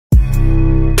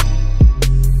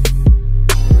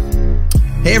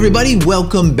Hey everybody,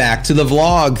 welcome back to the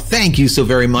vlog. Thank you so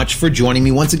very much for joining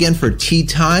me once again for tea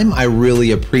time. I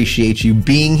really appreciate you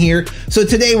being here. So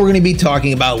today we're going to be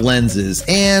talking about lenses,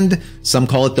 and some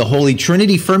call it the Holy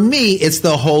Trinity. For me, it's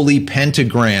the Holy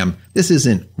Pentagram. This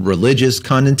isn't religious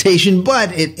connotation,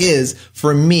 but it is,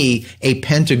 for me, a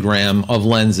pentagram of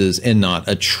lenses and not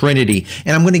a trinity.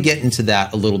 And I'm going to get into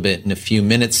that a little bit in a few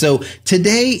minutes. So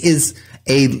today is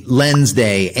a lens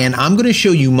day, and I'm going to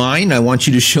show you mine. I want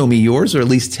you to show me yours, or at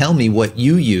least tell me what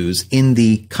you use in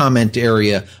the comment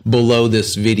area below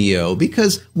this video,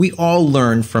 because we all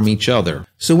learn from each other.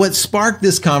 So what sparked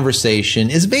this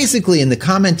conversation is basically in the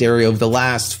comment area of the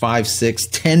last 5, 6,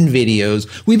 10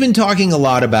 videos, we've been talking a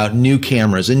lot about new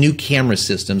cameras and new camera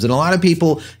systems. And a lot of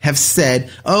people have said,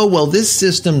 oh, well, this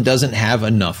system doesn't have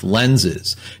enough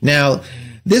lenses. Now,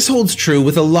 this holds true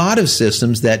with a lot of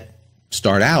systems that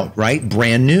start out, right?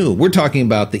 Brand new. We're talking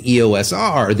about the EOS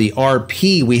R, the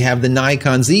RP. We have the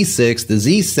Nikon Z6, the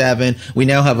Z7. We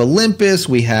now have Olympus.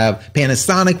 We have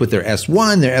Panasonic with their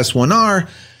S1, their S1R.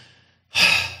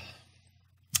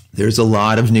 There's a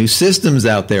lot of new systems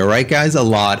out there, right, guys? A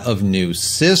lot of new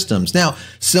systems. Now,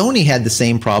 Sony had the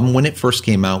same problem when it first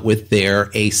came out with their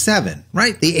A7,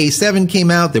 right? The A7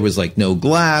 came out, there was like no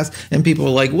glass, and people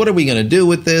were like, what are we going to do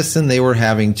with this? And they were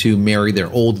having to marry their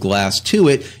old glass to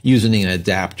it using an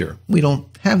adapter. We don't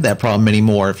have that problem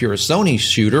anymore. If you're a Sony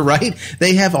shooter, right?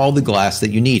 They have all the glass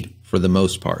that you need for the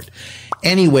most part.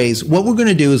 Anyways, what we're going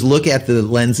to do is look at the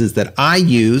lenses that I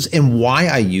use and why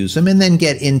I use them, and then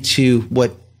get into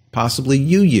what possibly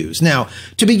you use. Now,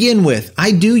 to begin with,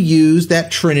 I do use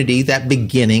that Trinity, that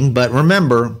beginning, but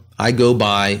remember, I go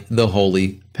by the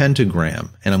Holy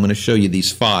Pentagram, and I'm going to show you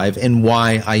these 5 and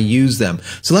why I use them.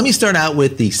 So let me start out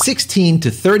with the 16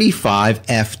 to 35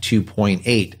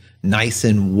 f2.8. Nice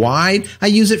and wide. I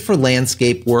use it for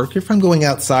landscape work. If I'm going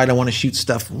outside, I want to shoot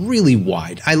stuff really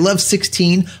wide. I love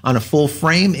 16 on a full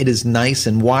frame. It is nice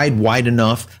and wide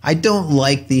enough. I don't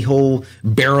like the whole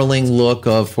barreling look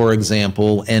of, for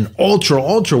example, an ultra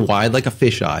wide like a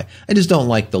fisheye. I just don't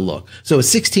like the look. So a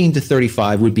 16 to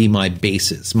 35 would be my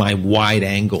basis, my wide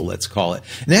angle, let's call it.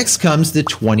 Next comes the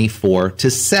 24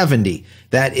 to 70.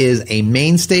 That is a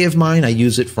mainstay of mine. I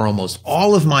use it for almost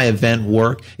all of my event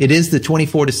work. It is the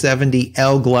 24 to 70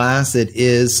 L glass. It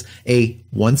is a,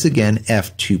 once again,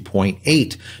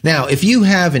 f2.8. Now, if you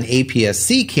have an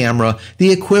APS-C camera,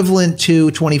 the equivalent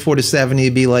to 24 to 70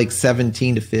 would be like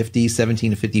 17 to 50,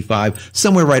 17 to 55,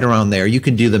 somewhere right around there. You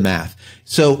can do the math.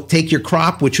 So take your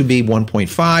crop, which would be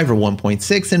 1.5 or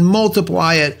 1.6, and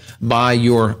multiply it by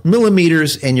your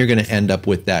millimeters, and you're going to end up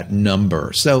with that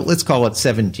number. So let's call it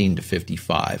 17 to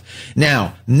 55.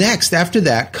 Now, next, after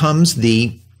that comes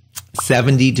the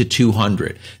 70 to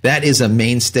 200. That is a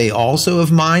mainstay also of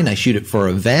mine. I shoot it for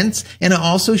events, and I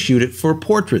also shoot it for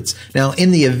portraits. Now,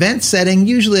 in the event setting,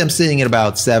 usually I'm sitting at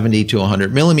about 70 to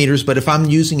 100 millimeters, but if I'm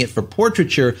using it for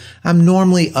portraiture, I'm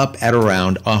normally up at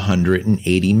around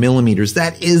 180 millimeters.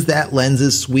 That is that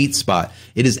lens's sweet spot.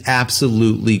 It is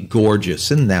absolutely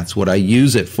gorgeous, and that's what I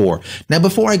use it for. Now,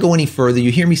 before I go any further, you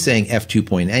hear me saying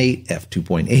f2.8,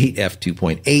 f2.8,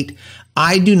 f2.8.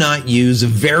 I do not use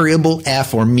variable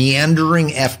f or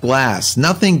meandering f glass.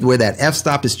 Nothing where that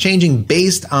f-stop is changing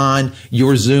based on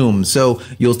your zoom. So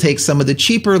you'll take some of the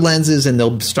cheaper lenses and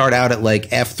they'll start out at like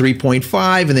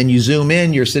f3.5, and then you zoom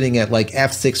in, you're sitting at like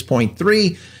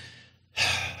f6.3.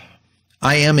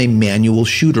 I am a manual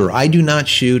shooter. I do not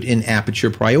shoot in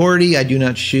aperture priority. I do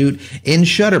not shoot in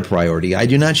shutter priority. I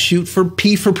do not shoot for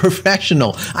P for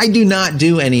professional. I do not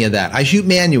do any of that. I shoot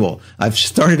manual. I've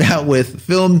started out with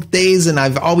film days and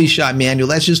I've always shot manual.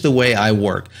 That's just the way I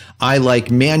work. I like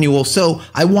manual, so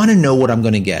I want to know what I'm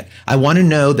going to get. I want to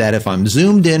know that if I'm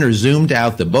zoomed in or zoomed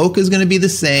out, the bokeh is going to be the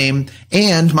same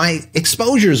and my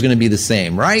exposure is going to be the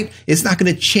same, right? It's not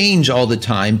going to change all the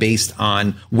time based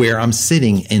on where I'm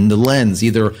sitting in the lens,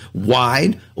 either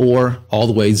wide or all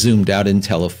the way zoomed out in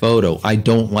telephoto. I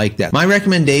don't like that. My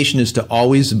recommendation is to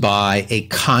always buy a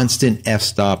constant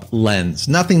f-stop lens,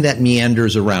 nothing that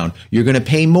meanders around. You're going to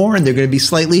pay more and they're going to be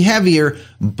slightly heavier,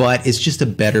 but it's just a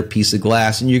better piece of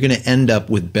glass and you're going to end up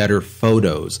with better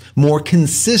photos, more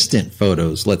consistent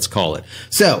photos, let's call it.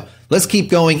 So let's keep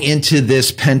going into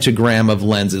this pentagram of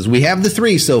lenses. We have the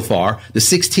 3 so far, the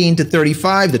 16 to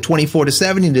 35, the 24 to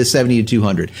 70, and the 70 to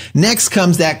 200. Next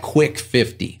comes that quick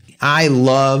 50. I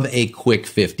love a quick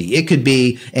 50. It could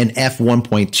be an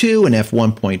f1.2, an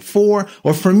f1.4,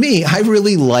 or for me, I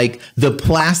really like the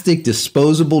plastic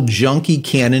disposable junky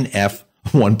Canon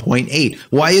f1.8.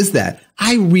 Why is that?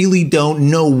 I really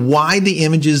don't know why the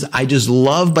images I just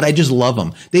love, but I just love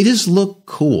them. They just look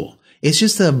cool. It's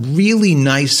just a really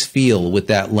nice feel with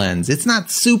that lens. It's not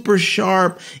super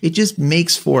sharp. It just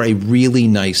makes for a really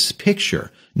nice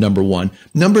picture. Number one.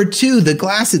 Number two, the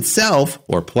glass itself,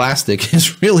 or plastic,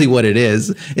 is really what it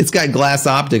is. It's got glass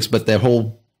optics, but the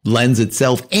whole lens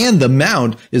itself and the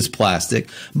mount is plastic,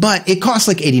 but it costs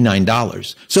like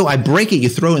 $89. So I break it, you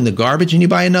throw it in the garbage, and you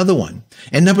buy another one.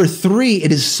 And number three,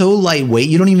 it is so lightweight,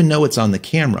 you don't even know it's on the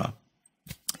camera.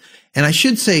 And I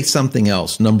should say something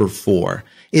else. Number four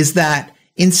is that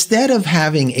instead of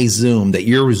having a zoom that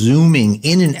you're zooming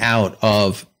in and out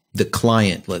of the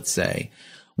client, let's say,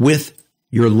 with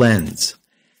your lens,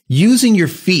 using your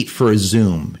feet for a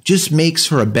zoom just makes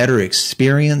for a better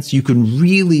experience. You can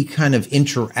really kind of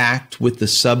interact with the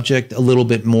subject a little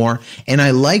bit more. And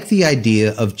I like the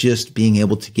idea of just being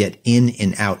able to get in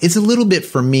and out. It's a little bit,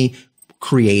 for me,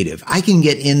 creative. I can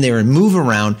get in there and move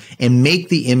around and make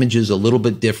the images a little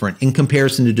bit different in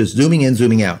comparison to just zooming in,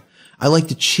 zooming out. I like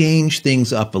to change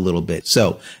things up a little bit.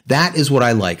 So that is what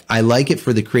I like. I like it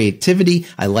for the creativity.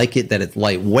 I like it that it's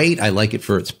lightweight. I like it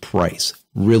for its price.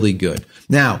 Really good.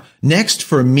 Now, next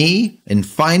for me, and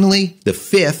finally, the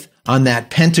fifth on that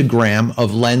pentagram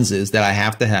of lenses that I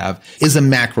have to have is a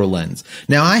macro lens.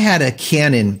 Now, I had a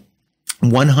Canon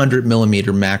 100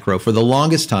 millimeter macro for the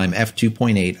longest time,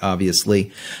 f2.8,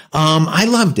 obviously. I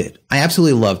loved it. I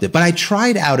absolutely loved it. But I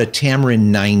tried out a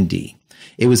Tamron 90.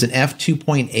 It was an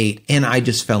f2.8, and I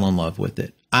just fell in love with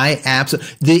it.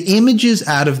 The images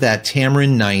out of that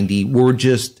Tamron 90 were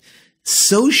just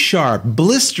so sharp,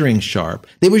 blistering sharp.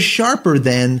 They were sharper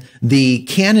than the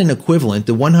Canon equivalent,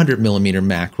 the 100 millimeter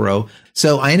macro.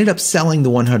 So I ended up selling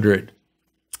the 100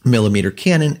 millimeter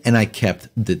Canon, and I kept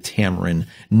the Tamron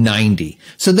 90.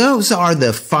 So those are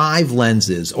the 5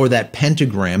 lenses, or that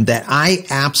pentagram, that I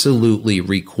absolutely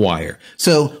require.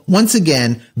 So once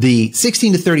again, the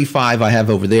 16 to 35 I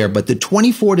have over there, but the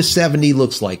 24 to 70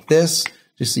 looks like this,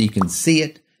 just so you can see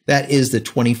it. That is the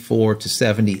 24 to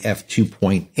 70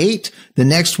 f2.8. The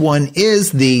next one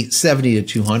is the 70 to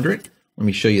 200. Let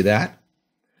me show you that.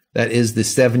 That is the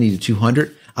 70 to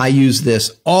 200. I use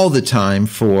this all the time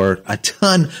for a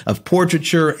ton of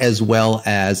portraiture as well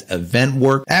as event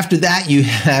work. After that, you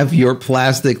have your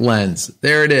plastic lens.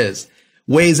 There it is.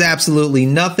 Weighs absolutely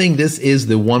nothing. This is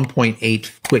the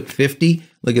 1.8 Quick 50.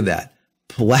 Look at that.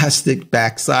 Plastic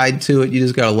backside to it. You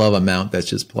just gotta love a mount that's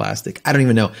just plastic. I don't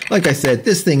even know. Like I said,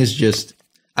 this thing is just,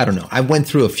 I don't know. I went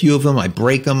through a few of them. I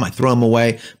break them. I throw them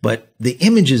away. But the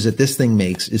images that this thing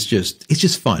makes is just, it's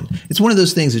just fun. It's one of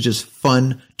those things that's just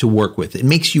fun to work with. It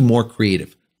makes you more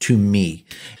creative, to me.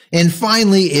 And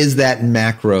finally is that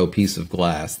macro piece of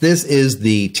glass. This is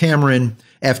the Tamron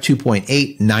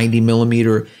f2.8 90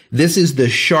 millimeter. This is the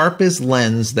sharpest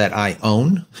lens that I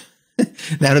own.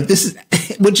 Now, if this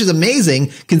is, which is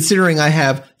amazing considering I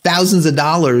have thousands of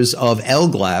dollars of L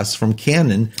glass from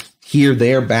Canon here,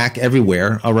 there, back,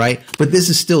 everywhere. All right. But this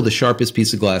is still the sharpest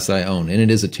piece of glass I own, and it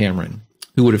is a Tamron.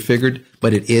 Who would have figured?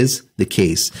 But it is the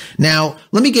case. Now,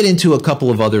 let me get into a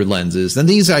couple of other lenses, and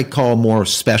these I call more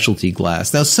specialty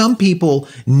glass. Now, some people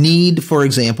need, for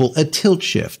example, a tilt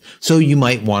shift. So you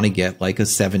might want to get like a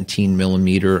 17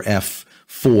 millimeter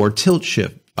f4 tilt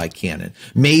shift by Canon.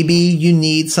 Maybe you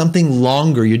need something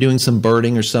longer. You're doing some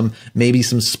birding or maybe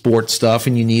some sport stuff,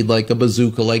 and you need like a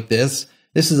bazooka like this.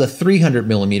 This is a 300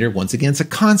 millimeter. Once again, it's a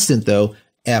constant though,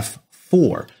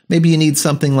 f4. Maybe you need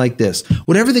something like this.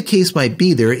 Whatever the case might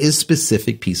be, there is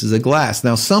specific pieces of glass.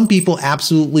 Now, some people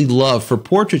absolutely love for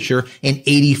portraiture an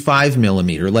 85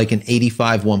 millimeter, like an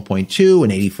 85 1.2,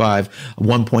 an 85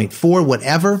 1.4,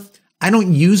 whatever. I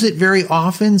don't use it very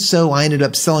often, so I ended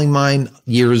up selling mine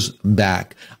years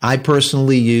back. I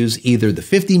personally use either the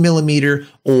 50 millimeter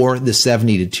or the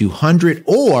 70 to 200,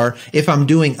 or if I'm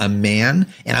doing a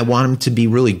man and I want him to be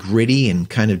really gritty and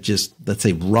kind of just, let's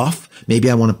say, rough, maybe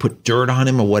I want to put dirt on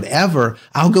him or whatever,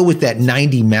 I'll go with that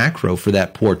 90 macro for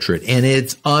that portrait. And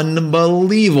it's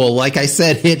unbelievable. Like I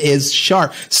said, it is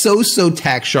sharp. So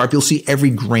tack sharp. You'll see every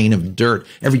grain of dirt,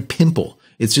 every pimple.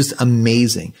 It's just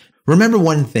amazing. Remember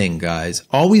one thing, guys,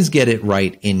 always get it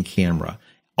right in camera.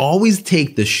 Always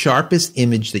take the sharpest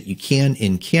image that you can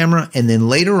in camera. And then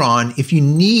later on, if you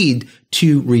need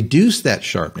to reduce that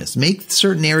sharpness, make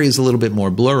certain areas a little bit more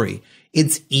blurry,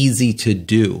 it's easy to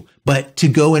do. But to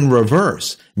go in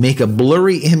reverse, make a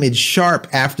blurry image sharp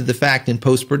after the fact in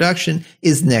post-production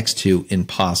is next to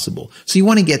impossible. So you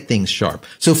want to get things sharp.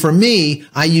 So for me,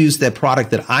 I use that product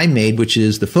that I made, which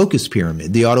is the focus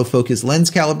pyramid, the autofocus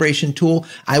lens calibration tool.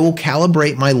 I will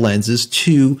calibrate my lenses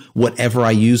to whatever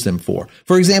I use them for.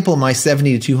 For example, my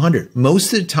 70 to 200,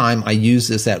 most of the time I use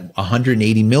this at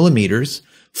 180 millimeters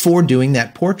for doing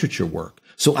that portraiture work.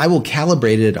 So I will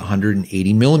calibrate it at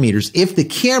 180 millimeters if the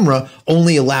camera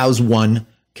only allows one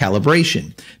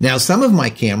calibration. Now, some of my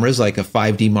cameras, like a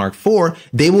 5D Mark IV,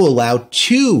 they will allow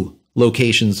two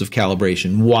locations of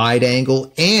calibration, wide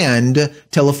angle and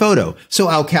telephoto. So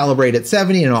I'll calibrate at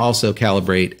 70 and I'll also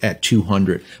calibrate at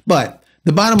 200. But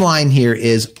the bottom line here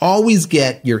is always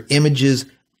get your images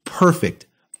perfect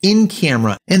in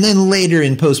camera, and then later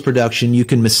in post-production, you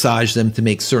can massage them to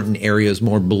make certain areas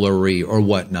more blurry or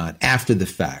whatnot after the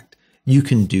fact. You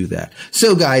can do that.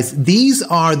 So guys, these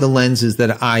are the lenses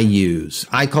that I use.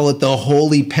 I call it the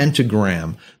Holy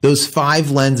Pentagram, those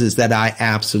 5 lenses that I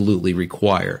absolutely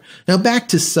require. Now back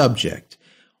to subject.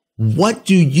 What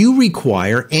do you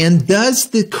require, and does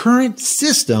the current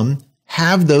system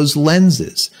have those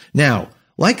lenses? Now,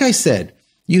 like I said,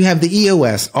 you have the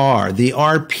EOS R, the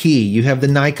RP, you have the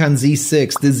Nikon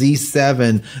Z6, the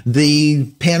Z7, the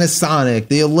Panasonic,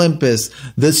 the Olympus,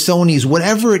 the Sonys,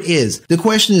 whatever it is. The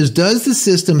question is, does the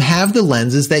system have the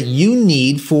lenses that you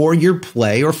need for your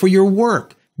play or for your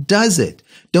work? Does it?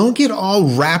 Don't get all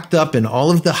wrapped up in all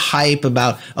of the hype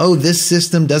about, oh, this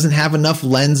system doesn't have enough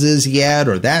lenses yet,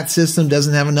 or that system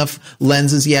doesn't have enough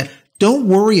lenses yet. Don't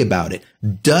worry about it.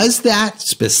 Does that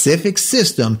specific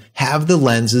system have the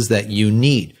lenses that you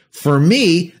need? For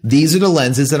me, these are the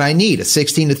lenses that I need. A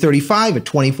 16 to 35, a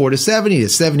 24 to 70, a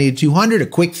 70 to 200, a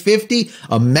quick 50,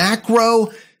 a macro.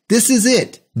 This is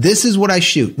it. This is what I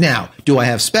shoot. Now, do I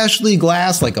have specialty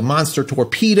glass like a Monster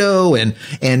Torpedo and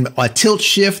a tilt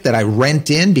shift that I rent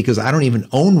in because I don't even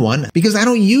own one, because I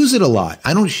don't use it a lot.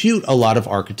 I don't shoot a lot of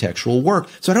architectural work,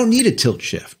 so I don't need a tilt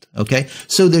shift. Okay.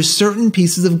 So there's certain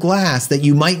pieces of glass that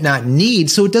you might not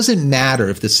need. So it doesn't matter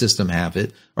if the system have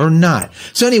it or not.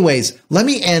 So anyways, let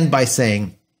me end by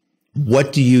saying,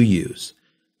 what do you use?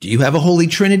 Do you have a Holy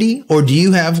Trinity, or do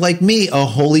you have, like me, a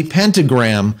Holy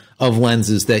Pentagram of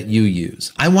lenses that you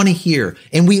use? I want to hear,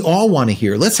 and we all want to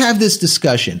hear. Let's have this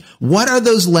discussion. What are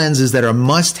those lenses that are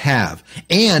must have?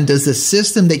 And does the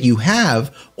system that you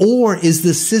have, or is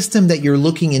the system that you're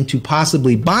looking into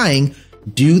possibly buying,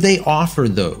 do they offer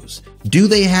those? Do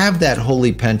they have that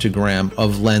Holy Pentagram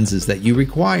of lenses that you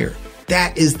require?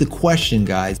 That is the question,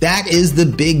 guys. That is the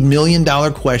big $1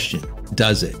 million question.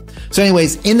 Does it? So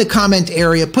anyways, in the comment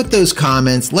area, put those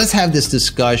comments. Let's have this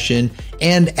discussion.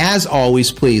 And as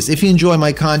always, please, if you enjoy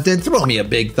my content, throw me a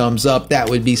big thumbs up. That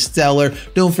would be stellar.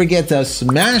 Don't forget to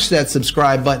smash that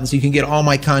subscribe button so you can get all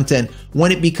my content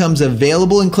when it becomes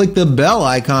available, and click the bell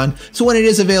icon so when it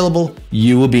is available,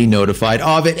 you will be notified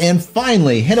of it. And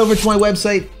finally, head over to my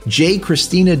website,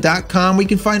 JCristina.com, where you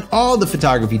can find all the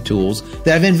photography tools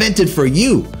that I've invented for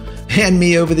you and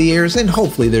me over the years, and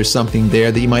hopefully there's something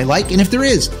there that you might like. And if there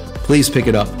is, please pick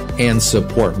it up and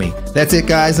support me. That's it,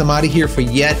 guys. I'm out of here for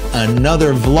yet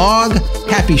another vlog.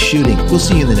 Happy shooting. We'll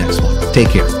see you in the next one. Take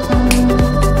care.